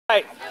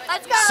Right.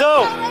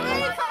 So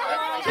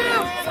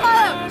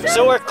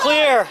we're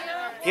clear.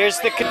 Here's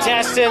the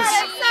contestants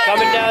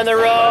coming down the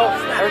row.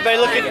 Everybody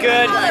looking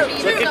good.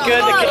 Looking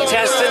good. The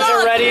contestants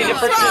are ready to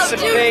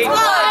participate.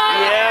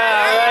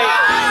 Yeah, all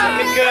right.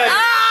 Looking good.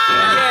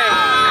 Okay.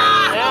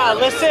 Now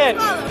listen.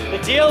 The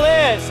deal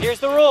is, here's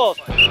the rules.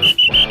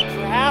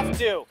 You have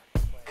to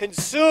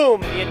consume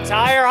the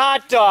entire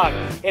hot dog.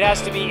 It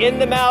has to be in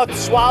the mouth,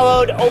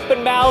 swallowed,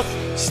 open mouth.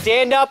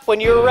 Stand up when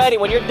you're ready,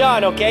 when you're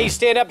done, okay? You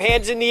stand up,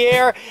 hands in the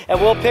air,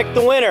 and we'll pick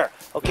the winner,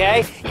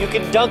 okay? You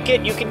can dunk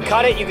it, you can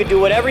cut it, you can do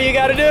whatever you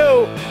gotta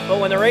do, but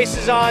when the race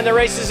is on, the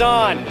race is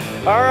on.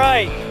 All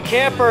right,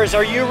 campers,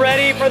 are you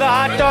ready for the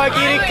hot dog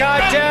eating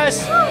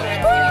contest?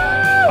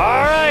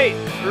 All right,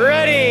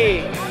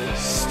 ready,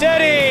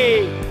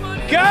 steady,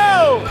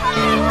 go!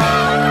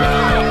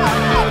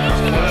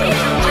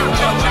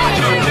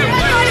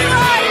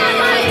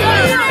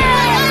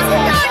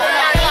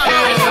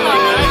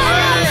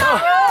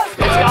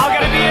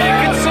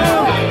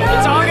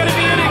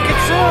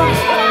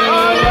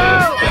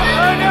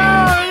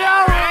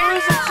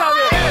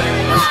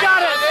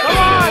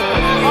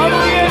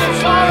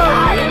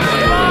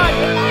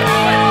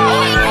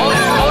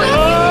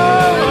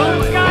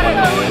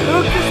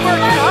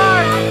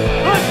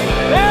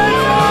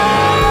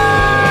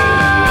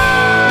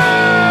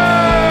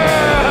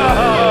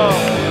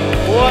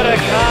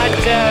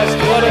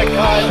 What a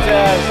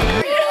contest!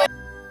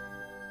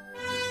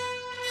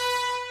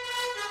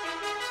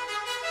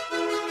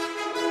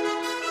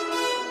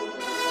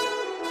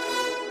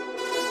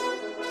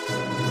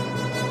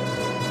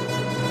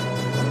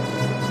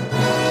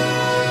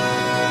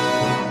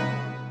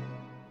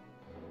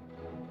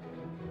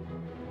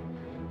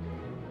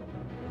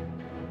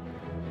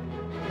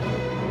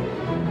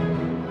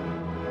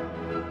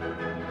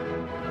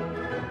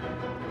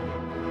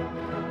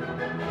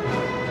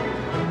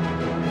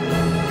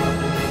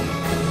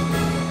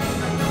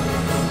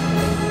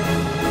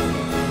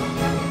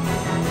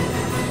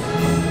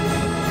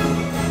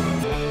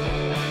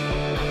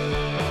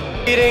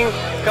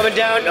 Coming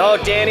down. Oh,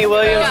 Danny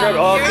Williams.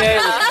 Okay,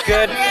 this is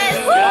good.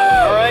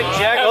 Yeah, all right,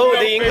 Jack. Oh,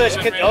 the English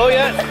kid. Oh,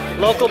 yeah.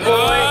 Local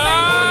boy.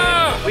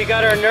 We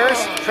got our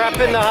nurse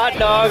prepping the hot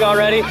dog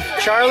already.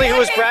 Charlie, who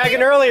was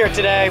bragging earlier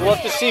today. We'll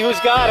have to see who's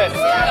got it.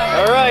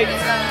 All right.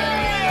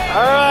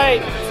 All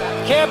right.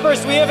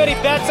 Campers, do we have any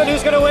bets on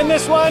who's going to win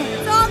this one?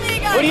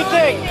 What do you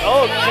think?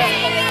 Oh,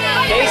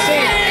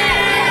 Casey.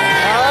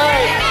 All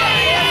right.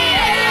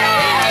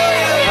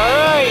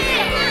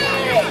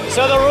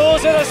 So the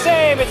rules are the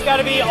same. It's got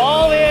to be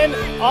all in,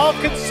 all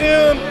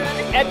consumed.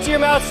 Empty your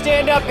mouth,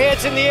 stand up,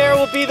 hands in the air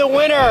will be the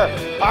winner.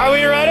 Are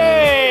we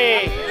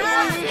ready?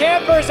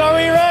 Campers, are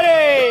we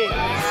ready?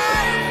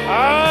 All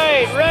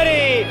right,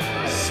 ready,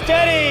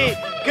 steady,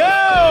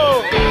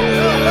 go!